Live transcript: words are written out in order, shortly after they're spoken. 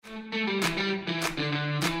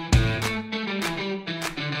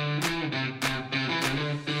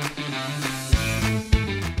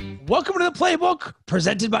Welcome to the Playbook,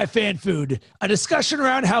 presented by Fan Food, a discussion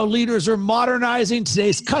around how leaders are modernizing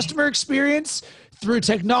today's customer experience through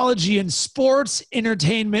technology in sports,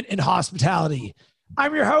 entertainment, and hospitality.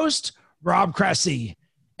 I'm your host, Rob Cressy,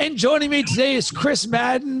 and joining me today is Chris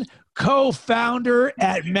Madden, co-founder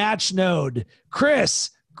at Matchnode.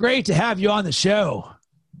 Chris, great to have you on the show.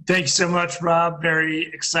 Thank you so much, Rob. Very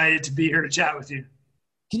excited to be here to chat with you.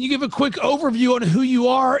 Can you give a quick overview on who you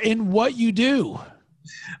are and what you do?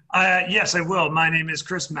 Yes, I will. My name is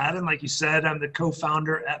Chris Madden. Like you said, I'm the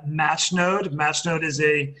co-founder at Matchnode. Matchnode is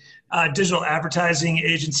a digital advertising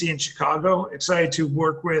agency in Chicago. Excited to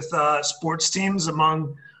work with sports teams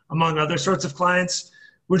among other sorts of clients.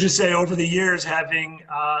 Would just say over the years, having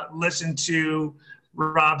listened to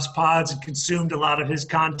Rob's pods and consumed a lot of his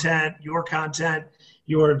content, your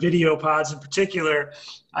video pods in particular,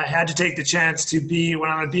 I had to take the chance to when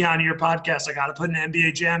I'm going to be on your podcast, I got to put an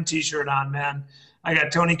NBA Jam t-shirt on, man. I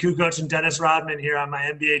got Tony Kukoc and Dennis Rodman here on my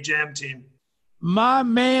NBA Jam team. My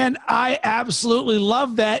man, I absolutely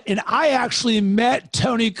love that. And I actually met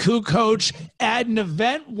Tony Kukoc at an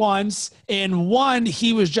event once, and one,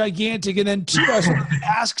 he was gigantic. And then two, I sort of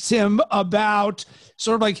asked him about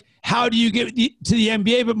sort of like, how do you get to the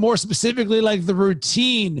NBA, but more specifically, like the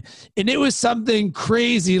routine. And it was something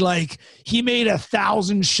crazy. Like he made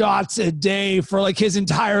 1,000 shots a day for like his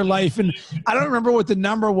entire life. And I don't remember what the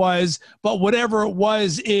number was, but whatever it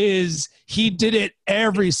was is he did it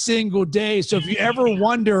every single day. So if you ever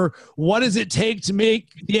wonder, what does it take to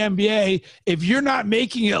make the NBA? If you're not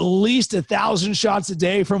making at least 1,000 shots a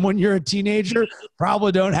day from when you're a teenager,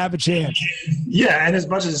 probably don't have a chance. Yeah. And as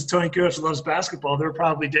much as Tony Kukoc loves basketball, there were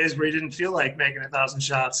probably days where he didn't feel like making 1,000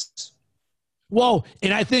 shots. Well,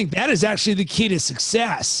 and I think that is actually the key to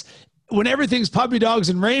success. When everything's puppy dogs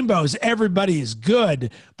and rainbows, everybody is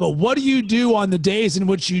good. But what do you do on the days in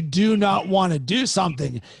which you do not want to do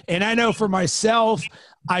something? And I know for myself,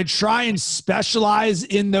 I try and specialize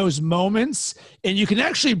in those moments, and you can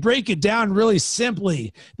actually break it down really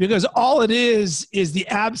simply, because all it is the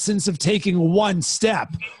absence of taking one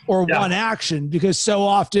step or one action. Because so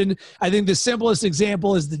often, I think the simplest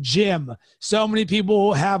example is the gym. So many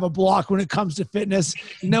people have a block when it comes to fitness.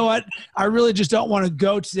 You know what? I really just don't want to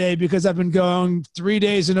go today because I've been going 3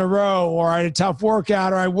 days in a row, or I had a tough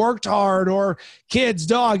workout, or I worked hard, or kids,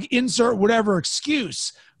 dog, insert whatever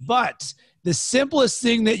excuse. But the simplest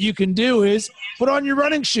thing that you can do is put on your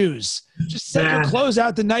running shoes. Just set your clothes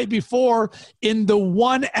out the night before. And the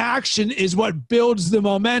one action is what builds the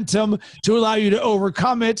momentum to allow you to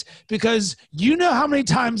overcome it. Because you know how many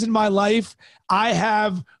times in my life I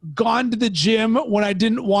have gone to the gym when I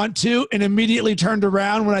didn't want to and immediately turned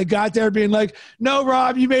around when I got there being like, no,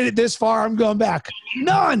 Rob, you made it this far. I'm going back.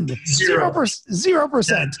 None.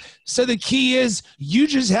 0%. So the key is you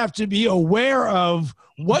just have to be aware of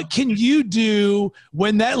what can you do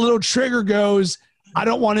when that little trigger goes, I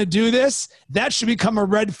don't want to do this. That should become a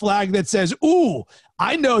red flag that says, ooh,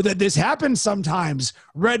 I know that this happens sometimes.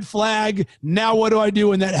 Red flag. Now what do I do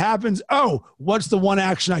when that happens? Oh, what's the one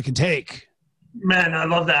action I can take? Man, I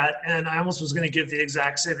love that. And I almost was going to give the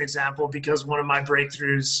exact same example, because one of my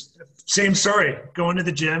breakthroughs, same story, going to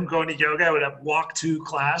the gym, going to yoga, I would have walk to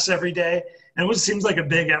class every day. And it seems like a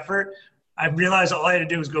big effort. I realized all I had to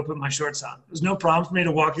do was go put my shorts on. It was no problem for me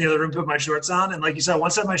to walk in the other room, put my shorts on. And like you said,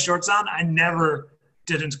 once I had my shorts on, I never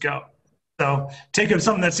didn't go. So take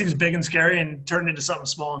something that seems big and scary and turn it into something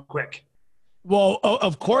small and quick. Well,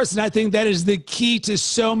 of course. And I think that is the key to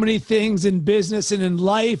so many things in business and in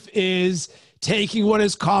life, is taking what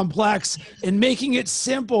is complex and making it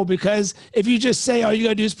simple. Because if you just say, all you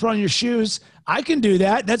got to do is put on your shoes, I can do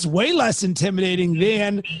that. That's way less intimidating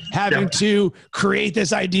than having to create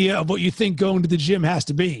this idea of what you think going to the gym has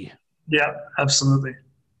to be. Yeah, absolutely.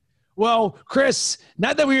 Well, Chris,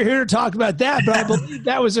 not that we were here to talk about that, but I believe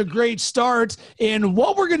that was a great start. And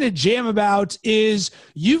what we're going to jam about is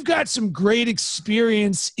you've got some great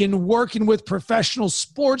experience in working with professional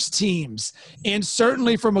sports teams. And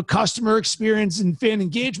certainly from a customer experience and fan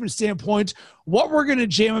engagement standpoint, what we're going to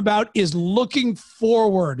jam about is looking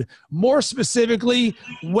forward, more specifically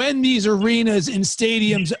when these arenas and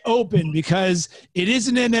stadiums open, because it is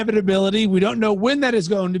an inevitability. We don't know when that is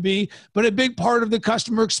going to be, but a big part of the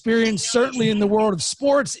customer experience, certainly in the world of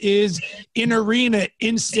sports, is in arena,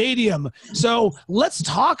 in stadium. So let's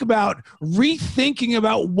talk about rethinking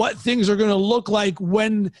about what things are going to look like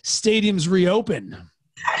when stadiums reopen.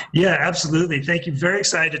 Yeah, absolutely. Thank you. Very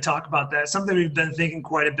excited to talk about that. Something we've been thinking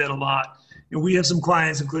quite a lot. we have some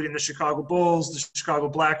clients, including the Chicago Bulls, the Chicago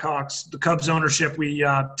Blackhawks, the Cubs ownership. We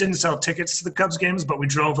didn't sell tickets to the Cubs games, but we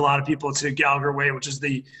drove a lot of people to Gallagher Way, which is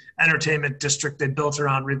the entertainment district they built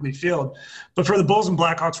around Wrigley Field. But for the Bulls and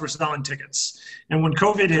Blackhawks, we're selling tickets. And when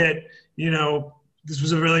COVID hit, this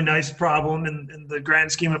was a really nice problem in the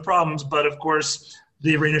grand scheme of problems. But of course,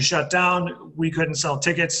 the arena shut down. We couldn't sell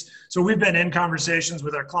tickets. So we've been in conversations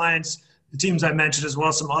with our clients, the teams I mentioned, as well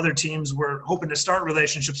as some other teams we're hoping to start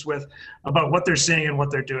relationships with about what they're seeing and what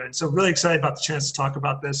they're doing. So really excited about the chance to talk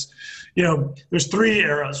about this. There's three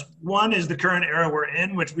eras. One is the current era we're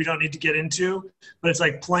in, which we don't need to get into, but it's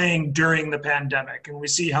like playing during the pandemic. And we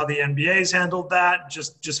see how the NBA's handled that.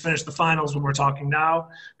 Just finished the finals when we're talking now,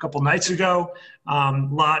 a couple nights ago.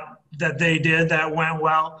 Lot that they did that went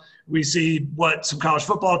well. We see what some college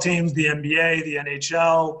football teams, the NBA, the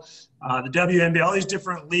NHL, the WNBA, all these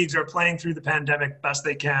different leagues are playing through the pandemic best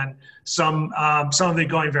they can. Some of it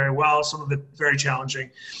going very well, some of it very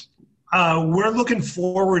challenging. We're looking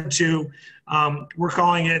forward to, we're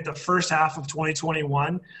calling it the first half of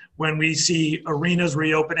 2021, when we see arenas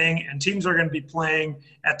reopening and teams are going to be playing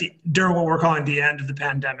during what we're calling the end of the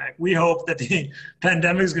pandemic. We hope that the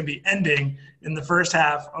pandemic is going to be ending in the first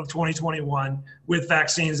half of 2021 with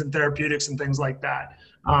vaccines and therapeutics and things like that.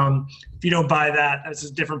 If you don't buy that, that's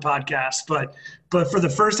a different podcast. But for the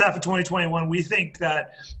first half of 2021, we think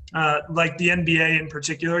that like the NBA in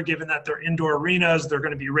particular, given that they're indoor arenas, they're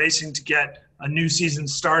going to be racing to get a new season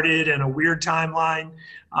started in a weird timeline.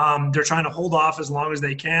 They're trying to hold off as long as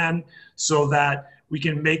they can so that we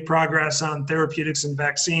can make progress on therapeutics and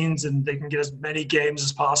vaccines, and they can get as many games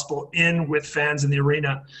as possible in with fans in the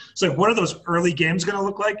arena. So what are those early games going to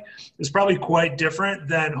look like? It's probably quite different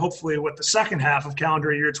than hopefully what the second half of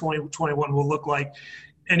calendar year 2021 will look like.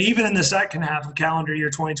 And even in the second half of calendar year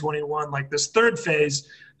 2021, like this third phase,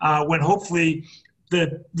 when hopefully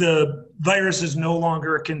the virus is no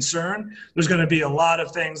longer a concern, there's going to be a lot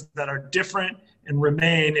of things that are different and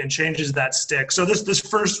remain and changes that stick. So this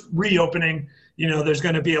first reopening, there's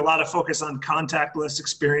going to be a lot of focus on contactless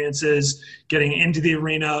experiences, getting into the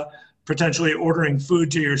arena, potentially ordering food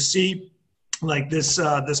to your seat, like this,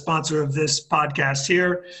 the sponsor of this podcast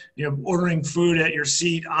here, ordering food at your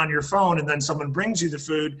seat on your phone, and then someone brings you the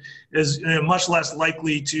food is much less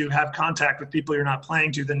likely to have contact with people you're not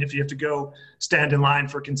playing to than if you have to go stand in line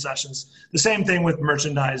for concessions. The same thing with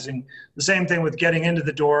merchandising, the same thing with getting into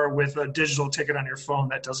the door with a digital ticket on your phone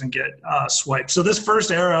that doesn't get swiped. So this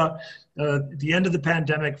first era, the end of the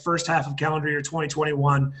pandemic, first half of calendar year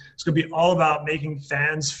 2021, it's going to be all about making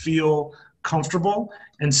fans feel comfortable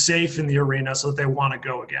and safe in the arena so that they want to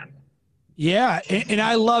go again. Yeah, and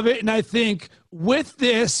I love it. And I think with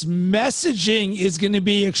this, messaging is going to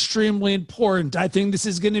be extremely important. I think this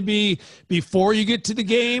is going to be before you get to the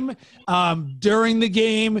game, during the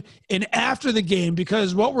game, and after the game,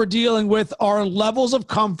 because what we're dealing with are levels of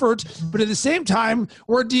comfort, but at the same time,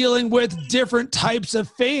 we're dealing with different types of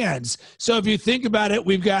fans. So if you think about it,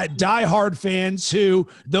 we've got diehard fans who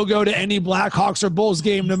they'll go to any Blackhawks or Bulls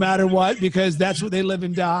game no matter what, because that's what they live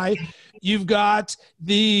and die. You've got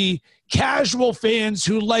the casual fans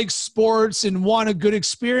who like sports and want a good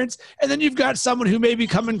experience. And then you've got someone who may be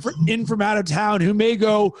coming in from out of town who may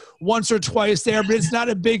go once or twice there, but it's not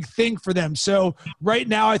a big thing for them. So right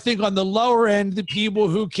now, I think on the lower end, the people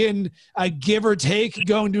who can give or take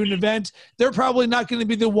going to an event, they're probably not going to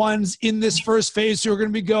be the ones in this first phase who are going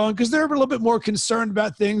to be going because they're a little bit more concerned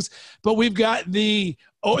about things. But we've got the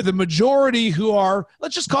majority who are,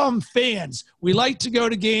 let's just call them fans. We like to go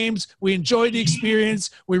to games. We enjoy the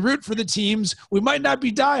experience. We root for the teams. We might not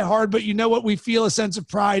be diehard, but you know what? We feel a sense of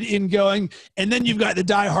pride in going. And then you've got the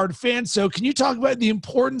diehard fans. So can you talk about the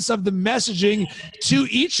importance of the messaging to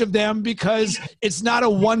each of them? Because it's not a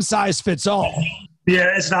one size fits all.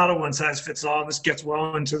 Yeah, it's not a one size fits all. This gets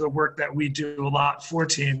well into the work that we do a lot for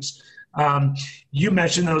teams. You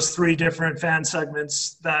mentioned those three different fan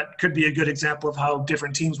segments. That could be a good example of how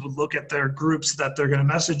different teams would look at their groups that they're going to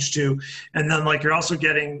message to. And then like you're also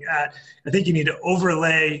getting at, I think you need to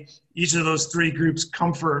overlay each of those three groups'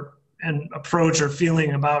 comfort and approach or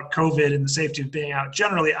feeling about COVID and the safety of being out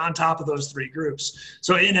generally on top of those three groups.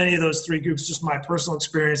 So in any of those three groups, just my personal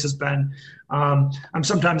experience has been, I'm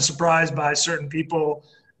sometimes surprised by certain people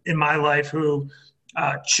in my life who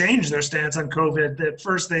change their stance on COVID. At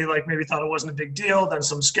first they maybe thought it wasn't a big deal, then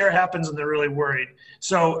some scare happens and they're really worried.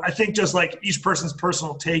 So I think just like each person's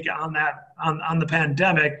personal take on that, on the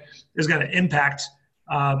pandemic is going to impact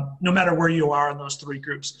no matter where you are in those three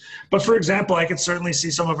groups. But for example, I could certainly see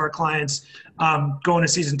some of our clients going to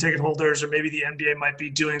season ticket holders, or maybe the NBA might be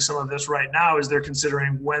doing some of this right now as they're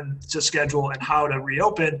considering when to schedule and how to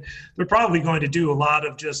reopen. They're probably going to do a lot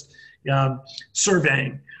of just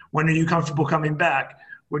surveying. When are you comfortable coming back?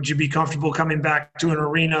 Would you be comfortable coming back to an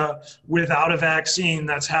arena without a vaccine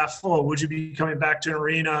that's half full? Would you be coming back to an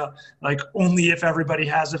arena like only if everybody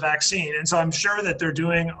has a vaccine? And so I'm sure that they're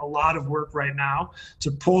doing a lot of work right now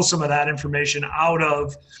to pull some of that information out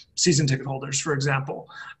of season ticket holders, for example.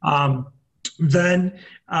 And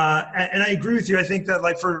I agree with you. I think that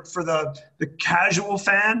like for the casual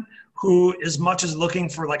fan who as much as looking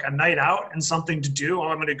for like a night out and something to do,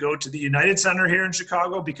 I'm going to go to the United Center here in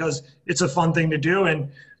Chicago because it's a fun thing to do.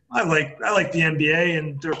 And I like the NBA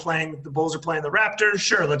and the Bulls are playing the Raptors.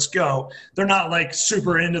 Sure, let's go. They're not like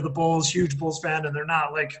super into the Bulls, huge Bulls fan, and they're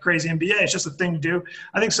not like crazy NBA. It's just a thing to do.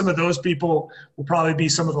 I think some of those people will probably be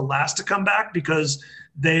some of the last to come back because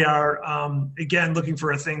they are, again, looking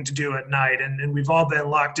for a thing to do at night. And we've all been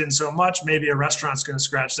locked in so much, maybe a restaurant's going to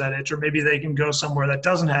scratch that itch, or maybe they can go somewhere that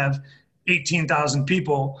doesn't have 18,000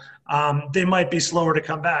 people. They might be slower to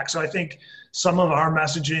come back. So I think some of our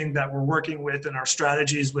messaging that we're working with and our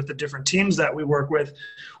strategies with the different teams that we work with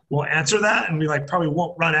will answer that. And we probably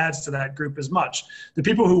won't run ads to that group as much. The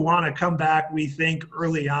people who want to come back, we think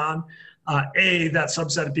early on, that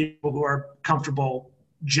subset of people who are comfortable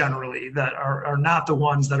generally, that are not the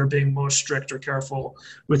ones that are being most strict or careful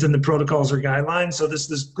within the protocols or guidelines. So this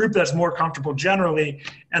group that's more comfortable generally,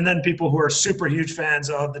 and then people who are super huge fans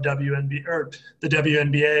of the WNBA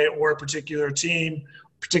or a particular team,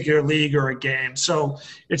 particular league or a game. So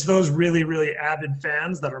it's those really, really avid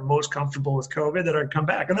fans that are most comfortable with COVID that are come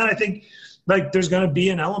back. And then I think there's going to be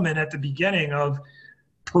an element at the beginning of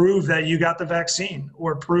prove that you got the vaccine,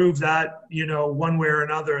 or prove that, one way or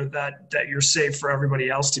another that you're safe for everybody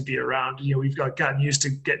else to be around. We've gotten used to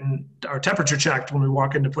getting our temperature checked when we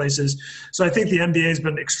walk into places. So I think the NBA has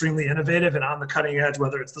been extremely innovative and on the cutting edge,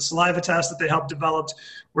 whether it's the saliva test that they helped develop,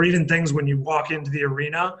 or even things when you walk into the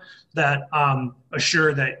arena that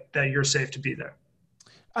assure that you're safe to be there.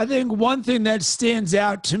 I think one thing that stands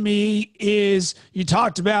out to me is you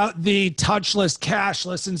talked about the touchless,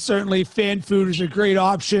 cashless, and certainly fan food is a great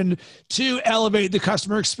option to elevate the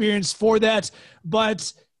customer experience for that.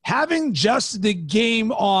 But having just the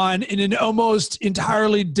game on in an almost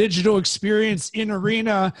entirely digital experience in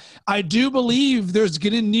arena, I do believe there's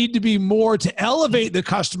going to need to be more to elevate the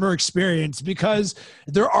customer experience, because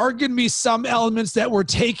there are going to be some elements that were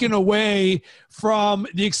taken away from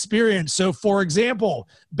the experience. So for example,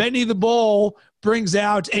 Benny the Bull brings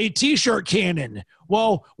out a t-shirt cannon.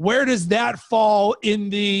 Well, where does that fall in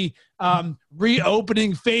the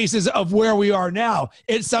reopening phases of where we are now?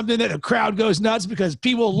 It's something that the crowd goes nuts because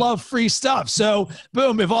people love free stuff. So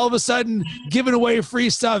boom, if all of a sudden giving away free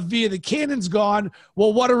stuff via the cannon's gone,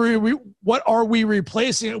 well, what are we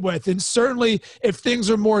replacing it with? And certainly if things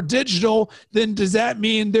are more digital, then does that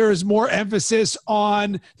mean there is more emphasis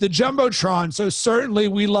on the Jumbotron? So certainly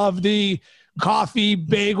we love the coffee,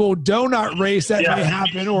 bagel, donut race that may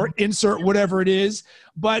happen, or insert whatever it is.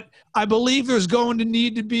 But I believe there's going to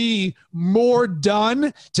need to be more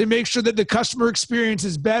done to make sure that the customer experience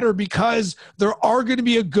is better, because there are going to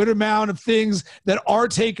be a good amount of things that are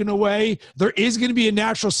taken away. There is going to be a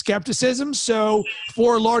natural skepticism. So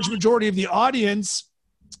for a large majority of the audience,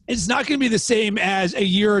 it's not going to be the same as a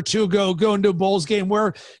year or two ago going to a Bulls game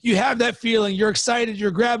where you have that feeling, you're excited,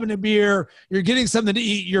 you're grabbing a beer, you're getting something to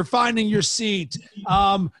eat, you're finding your seat,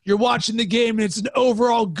 you're watching the game, and it's an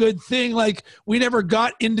overall good thing. Like, we never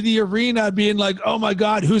got into the arena being like, oh my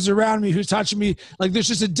God, who's around me, who's touching me? Like, there's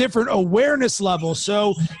just a different awareness level.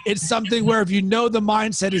 So it's something where if you know the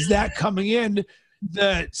mindset is that coming in,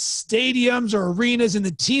 the stadiums or arenas and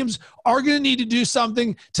the teams are going to need to do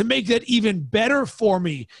something to make that even better for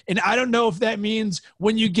me. And I don't know if that means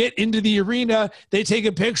when you get into the arena, they take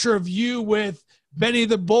a picture of you with Benny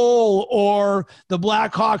the Bull or the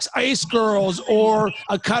Blackhawks Ice Girls or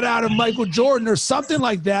a cutout of Michael Jordan or something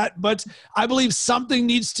like that. But I believe something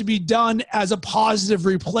needs to be done as a positive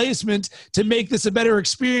replacement to make this a better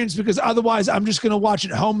experience, because otherwise I'm just going to watch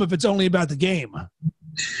at home if it's only about the game.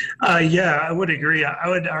 Yeah, I would agree. I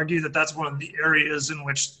would argue that that's one of the areas in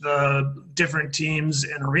which the different teams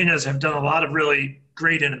and arenas have done a lot of really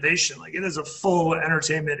great innovation. Like, it is a full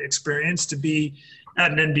entertainment experience to be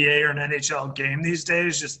at an NBA or an NHL game these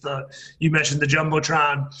days. You mentioned the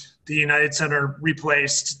Jumbotron. The United Center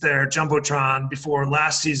replaced their Jumbotron before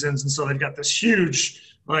last season's, and so they've got this huge,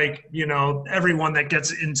 everyone that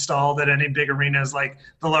gets installed at any big arena is like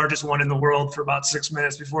the largest one in the world for about 6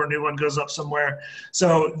 minutes before a new one goes up somewhere.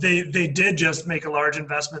 So they did just make a large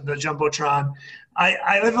investment in the Jumbotron.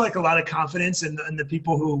 I have a lot of confidence in the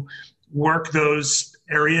people who work those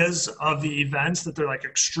areas of the events, that they're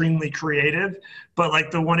extremely creative.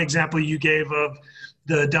 But the one example you gave of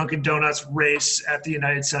the Dunkin' Donuts race at the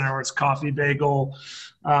United Center, where it's coffee, bagel,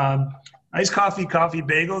 iced coffee,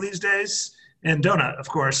 bagel these days, and donut, of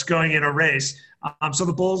course, going in a race. So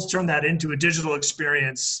the Bulls turned that into a digital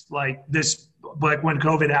experience like this, like when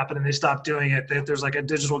COVID happened and they stopped doing it. There's like a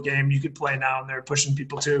digital game you could play now, and they're pushing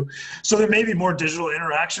people to. So there may be more digital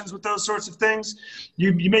interactions with those sorts of things.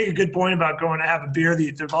 You make a good point about going to have a beer.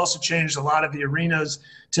 They've also changed a lot of the arenas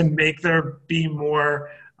to make there be more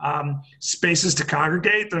spaces to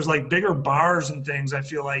congregate. There's like bigger bars and things, I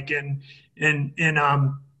feel like, in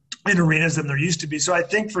arenas than there used to be. So I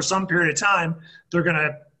think for some period of time, they're going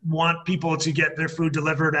to want people to get their food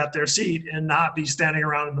delivered at their seat and not be standing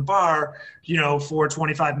around in the bar, for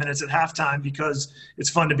 25 minutes at halftime, because it's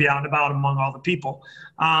fun to be out and about among all the people.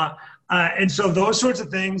 And so those sorts of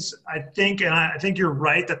things, I think you're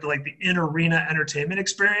right that the in-arena entertainment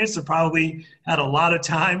experience have probably had a lot of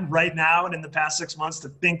time right now and in the past 6 months to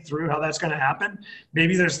think through how that's going to happen.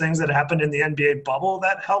 Maybe there's things that happened in the NBA bubble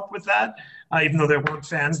that help with that. Even though there weren't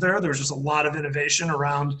fans there was just a lot of innovation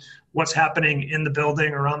around what's happening in the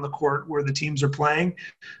building, around the court where the teams are playing.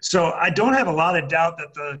 So I don't have a lot of doubt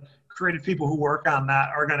that the creative people who work on that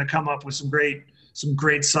are going to come up with some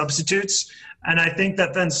great substitutes. And I think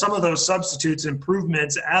that then some of those substitutes,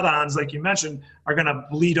 improvements, add-ons, like you mentioned, are going to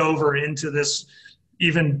bleed over into this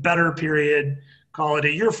even better period, call it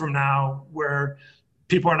a year from now, where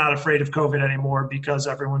people are not afraid of COVID anymore because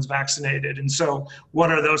everyone's vaccinated. And so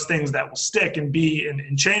what are those things that will stick and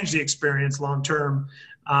change the experience long-term,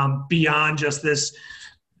 beyond just this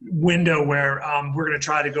window where we're going to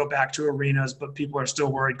try to go back to arenas, but people are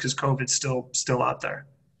still worried because COVID's still out there.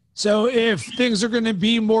 So if things are going to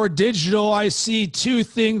be more digital, I see two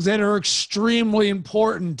things that are extremely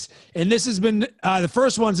important. And this has been, the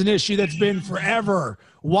first one's an issue that's been forever: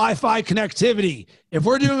 Wi-Fi connectivity. If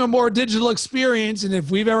we're doing a more digital experience, and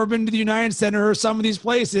if we've ever been to the United Center or some of these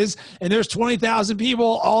places, and there's 20,000 people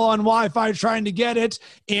all on Wi-Fi trying to get it,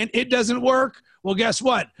 and it doesn't work, well, guess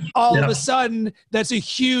what? All of a sudden, that's a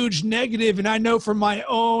huge negative. And I know from my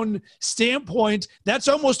own standpoint, that's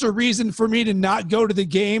almost a reason for me to not go to the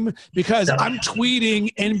game, because I'm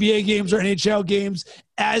tweeting NBA games or NHL games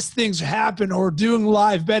as things happen, or doing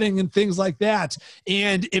live betting and things like that.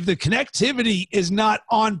 And if the connectivity is not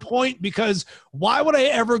on point, because why would I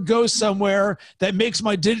ever go somewhere that makes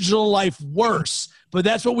my digital life worse? But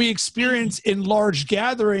that's what we experience in large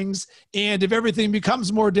gatherings. And if everything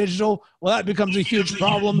becomes more digital, well, that becomes a huge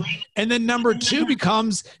problem. And then number two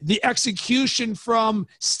becomes the execution from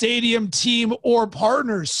stadium, team, or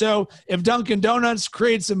partners. So if Dunkin' Donuts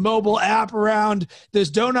creates a mobile app around this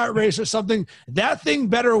donut race or something, that thing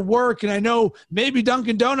better work. And I know maybe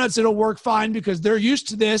Dunkin' Donuts, it'll work fine because they're used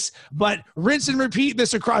to this, but rinse and repeat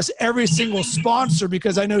this across every single sponsor,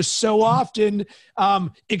 because I know so often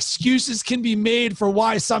excuses can be made for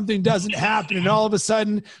why something doesn't happen. And all of a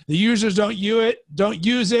sudden the users don't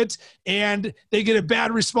use it, and they get a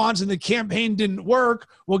bad response and the campaign didn't work.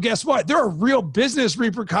 Well, guess what? There are real business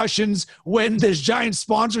repercussions when this giant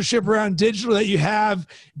sponsorship around digital that you have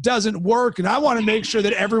doesn't work. And I want to make sure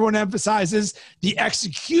that everyone emphasizes the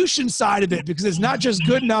execution side of it, because it's not just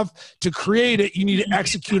good enough to create it, you need to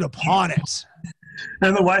execute upon it.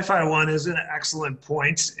 And the Wi-Fi one is an excellent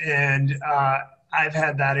point. And I've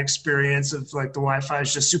had that experience of the Wi-Fi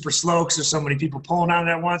is just super slow because there's so many people pulling on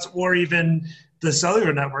it at once, or even the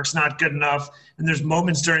cellular network's not good enough. And there's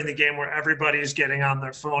moments during the game where everybody's getting on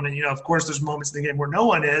their phone. And, of course, there's moments in the game where no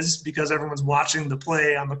one is because everyone's watching the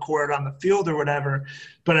play on the court, on the field, or whatever.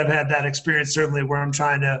 But I've had that experience certainly where I'm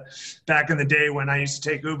trying to, back in the day when I used to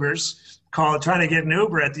take Ubers, trying to get an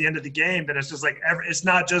Uber at the end of the game, but it's just it's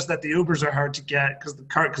not just that the Ubers are hard to get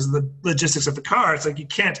because of the logistics of the car. It's you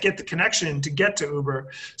can't get the connection to get to Uber.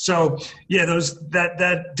 So yeah,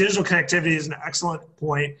 that digital connectivity is an excellent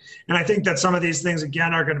point. And I think that some of these things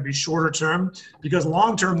again are going to be shorter term, because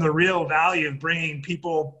long term, the real value of bringing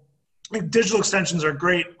people, digital extensions are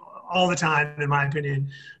great all the time, in my opinion,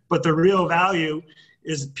 but the real value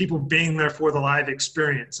is people being there for the live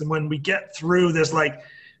experience. And when we get through this,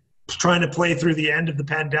 trying to play through the end of the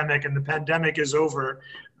pandemic, and the pandemic is over,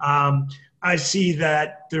 I see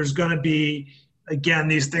that there's going to be, again,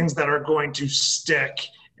 these things that are going to stick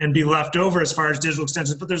and be left over as far as digital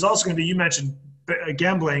extensions. But there's also going to be, you mentioned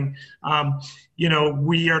gambling.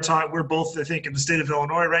 We're both, I think, in the state of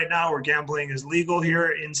Illinois right now, where gambling is legal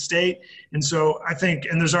here in state. And so I think,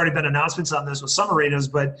 and there's already been announcements on this with some arenas,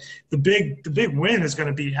 but the big win is going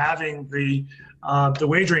to be having the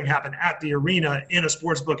wagering happen at the arena, in a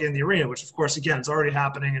sports book in the arena, which of course, again, it's already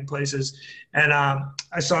happening in places. And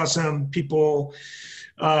I saw some people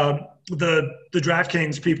the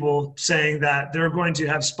DraftKings people saying that they're going to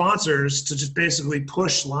have sponsors to just basically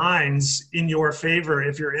push lines in your favor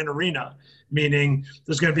if you're in arena. Meaning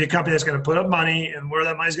there's going to be a company that's going to put up money, and where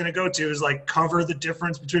that money's going to go to is like cover the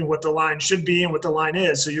difference between what the line should be and what the line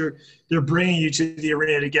is. So they're bringing you to the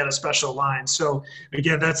arena to get a special line. So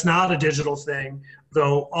again, that's not a digital thing,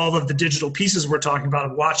 though all of the digital pieces we're talking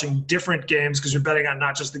about of watching different games, because you're betting on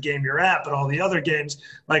not just the game you're at, but all the other games,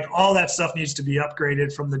 like all that stuff needs to be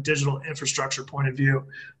upgraded from the digital infrastructure point of view,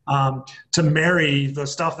 to marry the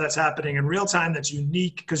stuff that's happening in real time that's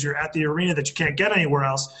unique because you're at the arena that you can't get anywhere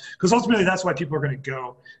else. Because ultimately that's why people are going to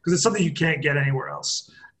go, because it's something you can't get anywhere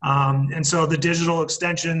else. And so the digital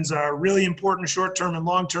extensions are really important short-term and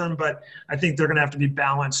long-term, but I think they're going to have to be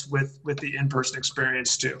balanced with the in-person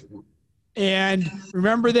experience too. And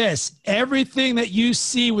remember this, everything that you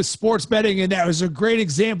see with sports betting, and that was a great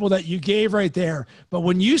example that you gave right there. But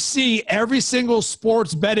when you see every single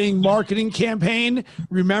sports betting marketing campaign,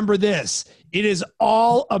 remember this, it is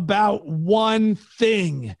all about one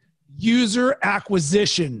thing: user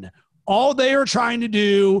acquisition. All they are trying to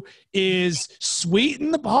do is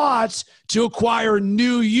sweeten the pot to acquire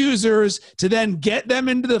new users to then get them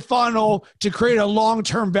into the funnel to create a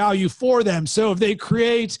long-term value for them. So if they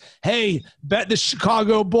create, hey, bet the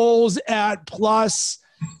Chicago Bulls at plus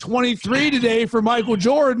 23 today for Michael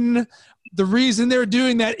Jordan, the reason they're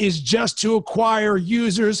doing that is just to acquire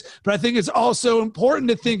users. But I think it's also important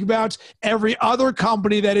to think about every other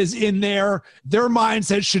company that is in there. Their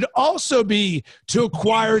mindset should also be to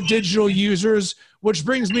acquire digital users, which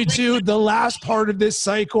brings me to the last part of this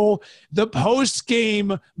cycle, the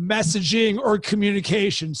post-game messaging or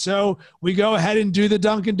communication. So we go ahead and do the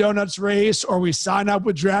Dunkin' Donuts race, or we sign up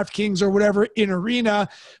with DraftKings or whatever in arena.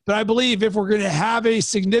 But I believe if we're going to have a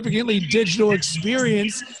significantly digital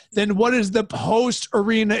experience, then what does the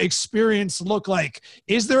post-arena experience look like?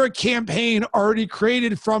 Is there a campaign already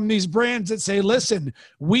created from these brands that say, listen,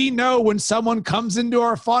 we know when someone comes into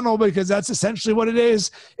our funnel, because that's essentially what it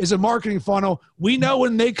is a marketing funnel. We know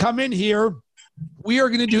when they come in here, we are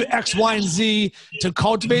going to do X, Y, and Z to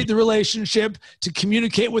cultivate the relationship, to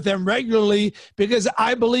communicate with them regularly, because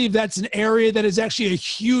I believe that's an area that is actually a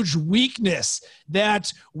huge weakness,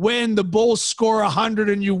 that when the Bulls score 100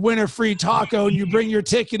 and you win a free taco and you bring your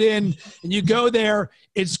ticket in and you go there,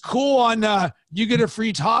 it's cool on you get a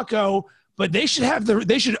free taco, but they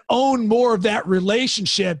should own more of that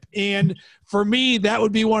relationship. And for me, that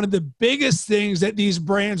would be one of the biggest things that these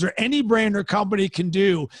brands or any brand or company can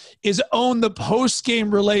do, is own the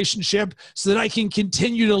post-game relationship so that I can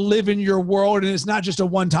continue to live in your world and it's not just a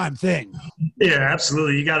one-time thing. Yeah,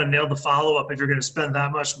 absolutely. You got to nail the follow-up if you're going to spend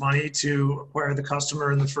that much money to acquire the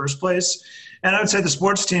customer in the first place. And I would say the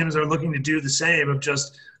sports teams are looking to do the same, of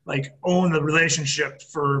just like own the relationship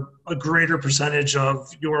for a greater percentage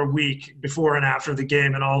of your week before and after the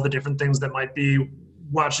game, and all the different things that might be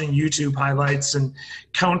watching YouTube highlights and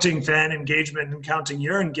counting fan engagement and counting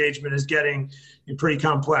your engagement is getting pretty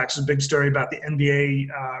complex. A big story about the NBA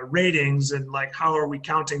ratings and like, how are we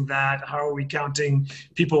counting that? How are we counting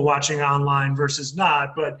people watching online versus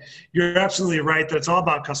not? But you're absolutely right that it's all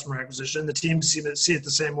about customer acquisition. The teams see it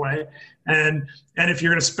the same way. And if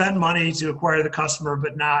you're going to spend money to acquire the customer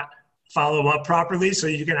but not follow up properly so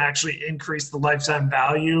you can actually increase the lifetime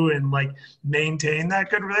value and like maintain that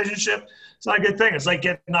good relationship, it's not a good thing. It's like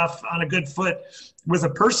getting off on a good foot with a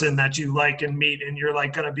person that you like and meet, and you're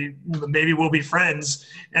like going to be, maybe we'll be friends,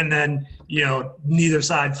 and then, you know, neither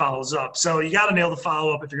side follows up. So you got to nail the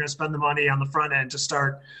follow up if you're going to spend the money on the front end to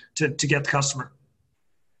start to get the customer.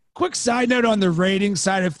 Quick side note on the rating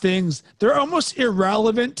side of things, they're almost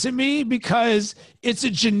irrelevant to me because it's a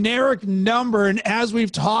generic number. And as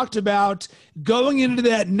we've talked about, going into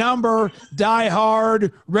that number,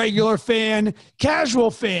 diehard, regular fan,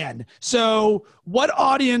 casual fan. So what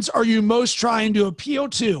audience are you most trying to appeal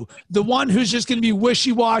to? The one who's just going to be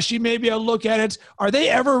wishy-washy, maybe I'll look at it. Are they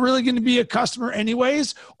ever really going to be a customer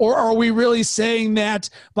anyways? Or are we really saying that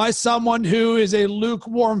by someone who is a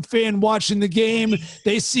lukewarm fan watching the game,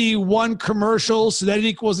 they see one commercial, so that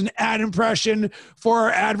equals an ad impression for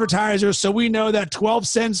our advertisers, so we know that 12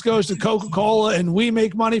 cents goes to Coca-Cola and we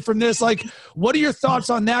make money from this? Like, what are your thoughts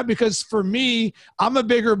on that? Because for me, I'm a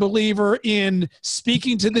bigger believer in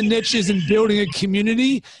speaking to the niches and building a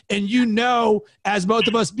community. And you know, as both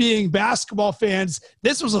of us being basketball fans,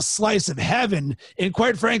 this was a slice of heaven. And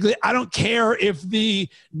quite frankly, I don't care if the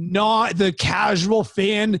casual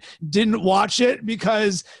fan didn't watch it,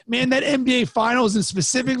 because man, that NBA Finals and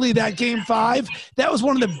specifically that Game 5, that was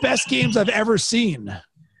one of the best games I've ever seen.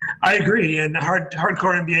 I agree. And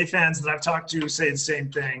hardcore NBA fans that I've talked to say the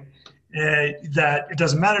same thing. that it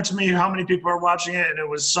doesn't matter to me how many people are watching it. And it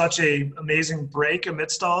was such a amazing break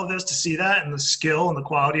amidst all of this to see that, and the skill and the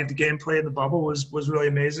quality of the gameplay in the bubble was really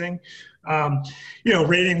amazing.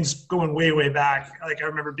 Ratings going way, way back. Like I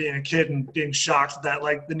remember being a kid and being shocked that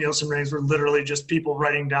like the Nielsen ratings were literally just people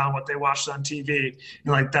writing down what they watched on TV.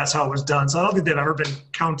 And like, that's how it was done. So I don't think they've ever been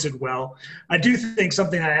counted well. I do think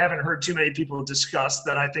something I haven't heard too many people discuss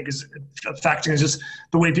that I think is affecting is just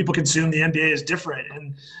the way people consume the NBA is different.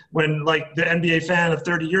 And when like the NBA fan of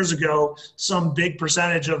 30 years ago, some big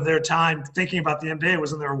percentage of their time thinking about the NBA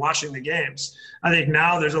was when they were watching the games. I think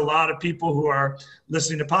now there's a lot of people who are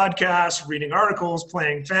listening to podcasts, reading articles,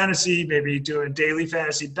 playing fantasy, maybe doing daily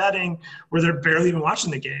fantasy betting, where they're barely even watching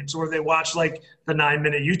the games, or they watch like the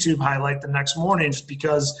 9-minute YouTube highlight the next morning, just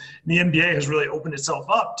because the NBA has really opened itself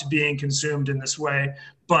up to being consumed in this way.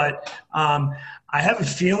 But I have a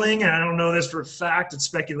feeling, and I don't know this for a fact, it's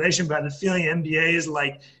speculation, but I have a feeling NBA is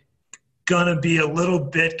like gonna be a little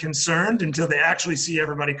bit concerned until they actually see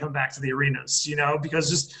everybody come back to the arenas, because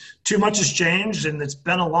just too much has changed and it's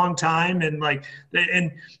been a long time. And like,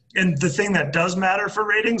 and the thing that does matter for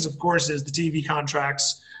ratings, of course, is the TV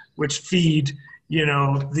contracts, which feed,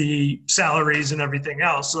 the salaries and everything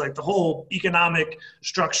else. So like the whole economic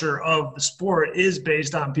structure of the sport is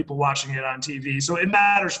based on people watching it on TV. So it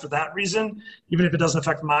matters for that reason, even if it doesn't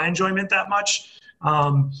affect my enjoyment that much.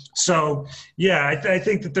 I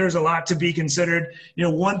think that there's a lot to be considered.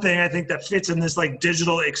 One thing I think that fits in this like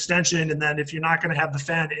digital extension, and then if you're not going to have the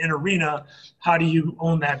fan in arena, how do you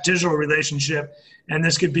own that digital relationship? And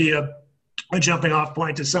this could be a jumping off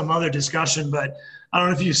point to some other discussion, but I don't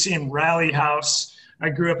know if you've seen Rally House. I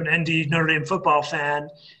grew up an ND Notre Dame football fan,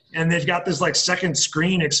 and they've got this like second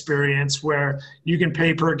screen experience where you can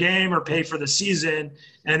pay per game or pay for the season.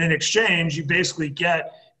 And in exchange, you basically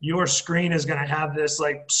get your screen is going to have this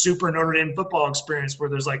like super Notre Dame football experience where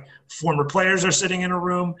there's like former players are sitting in a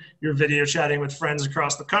room, you're video chatting with friends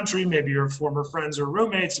across the country, maybe your former friends or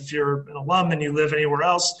roommates if you're an alum and you live anywhere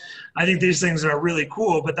else. I think these things are really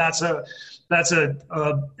cool, but that's an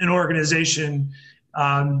organization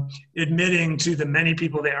admitting to the many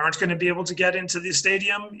people they aren't going to be able to get into the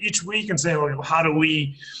stadium each week and saying, well, how do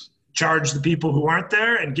we charge the people who aren't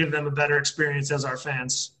there and give them a better experience as our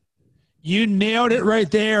fans? You nailed it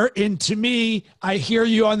right there. And to me, I hear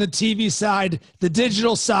you on the TV side. The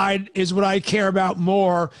digital side is what I care about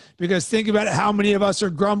more, because think about how many of us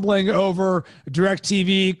are grumbling over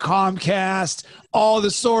DirecTV, Comcast, all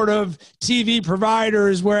the sort of TV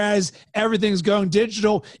providers, whereas everything's going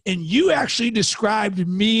digital. And you actually described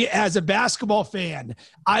me as a basketball fan.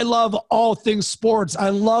 I love all things sports. I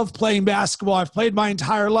love playing basketball. I've played my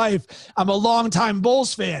entire life. I'm a longtime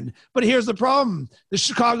Bulls fan. But here's the problem. The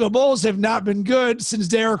Chicago Bulls have not been good since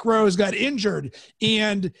Derrick Rose got injured.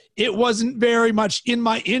 And it wasn't very much in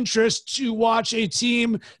my interest to watch a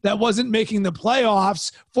team that wasn't making the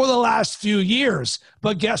playoffs for the last few years.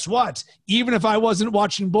 But guess what? Even if I wasn't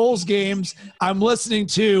watching Bulls games, I'm listening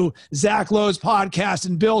to Zach Lowe's podcast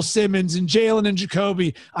and Bill Simmons and Jalen and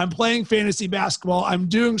Jacoby. I'm playing fantasy basketball. I'm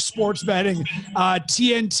doing sports betting.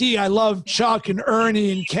 TNT, I love Chuck and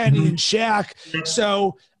Ernie and Kenny and Shaq.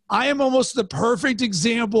 So I am almost the perfect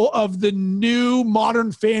example of the new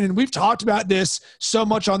modern fan. And we've talked about this so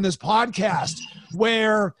much on this podcast,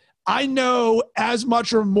 where I know as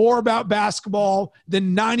much or more about basketball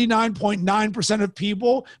than 99.9% of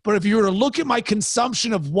people. But if you were to look at my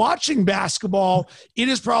consumption of watching basketball, it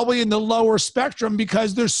is probably in the lower spectrum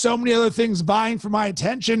because there's so many other things vying for my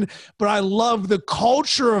attention. But I love the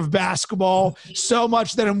culture of basketball so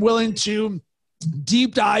much that I'm willing to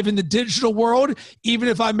deep dive in the digital world, even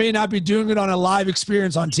if I may not be doing it on a live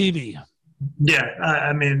experience on TV. Yeah,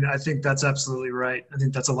 I mean, I think that's absolutely right. I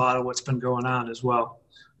think that's a lot of what's been going on as well.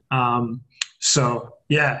 So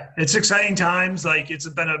yeah, it's exciting times. Like it's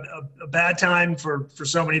been a bad time for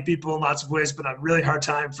so many people in lots of ways, but a really hard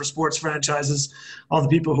time for sports franchises, all the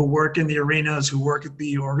people who work in the arenas, who work at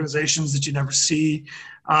the organizations that you never see,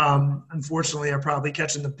 unfortunately are probably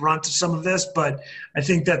catching the brunt of some of this. But I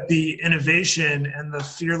think that the innovation and the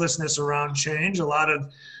fearlessness around change, a lot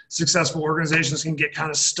of successful organizations can get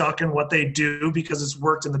kind of stuck in what they do because it's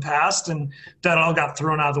worked in the past, and that all got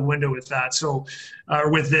thrown out the window with that. So,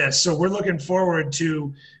 with this, so we're looking forward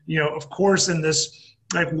to, of course, in this,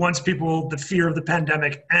 like once the fear of the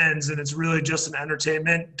pandemic ends and it's really just an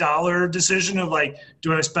entertainment dollar decision of like,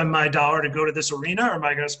 do I spend my dollar to go to this arena, or am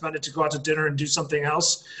I going to spend it to go out to dinner and do something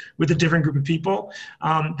else with a different group of people?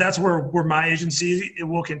 That's where my agency, it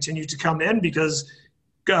will continue to come in, because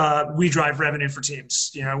we drive revenue for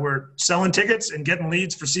teams. We're selling tickets and getting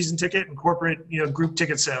leads for season ticket and corporate, group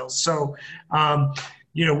ticket sales. So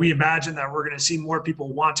we imagine that we're going to see more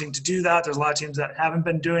people wanting to do that. There's a lot of teams that haven't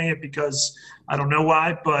been doing it because I don't know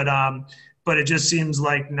why, but it just seems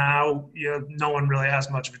like now, no one really has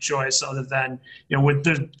much of a choice other than,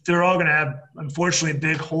 they're all going to have, unfortunately,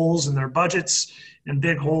 big holes in their budgets and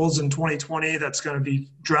big holes in 2020 that's going to be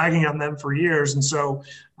dragging on them for years. And so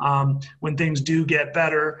when things do get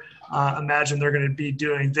better, imagine they're going to be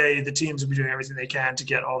the teams will be doing everything they can to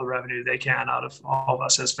get all the revenue they can out of all of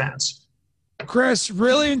us as fans. Chris,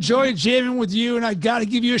 really enjoyed jamming with you, and I got to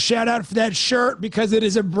give you a shout out for that shirt because it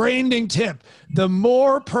is a branding tip. The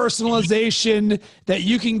more personalization that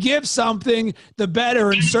you can give something, the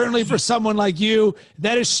better. And certainly for someone like you,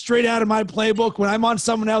 that is straight out of my playbook. When I'm on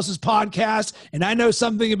someone else's podcast and I know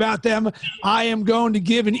something about them, I am going to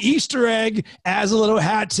give an Easter egg as a little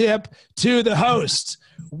hat tip to the host.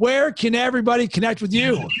 Where can everybody connect with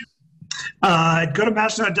you? Go to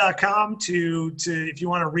matchnode.com to if you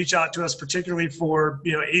want to reach out to us, particularly for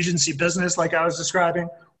agency business like I was describing,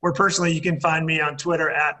 or personally, you can find me on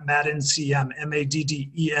Twitter at MaddenCM,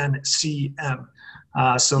 MaddenCM.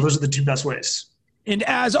 So those are the two best ways. And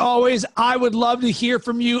as always, I would love to hear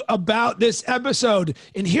from you about this episode.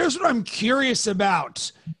 And here's what I'm curious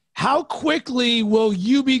about. How quickly will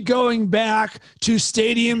you be going back to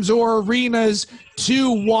stadiums or arenas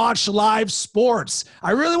to watch live sports?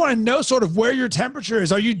 I really want to know sort of where your temperature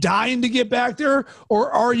is. Are you dying to get back there,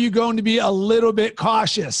 or are you going to be a little bit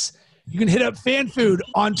cautious? You can hit up FanFood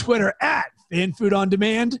on Twitter at FanFood On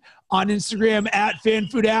Demand, on Instagram at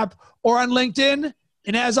FanFood App, or on LinkedIn.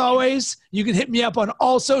 And as always, you can hit me up on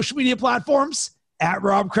all social media platforms at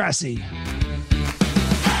Rob Cressy.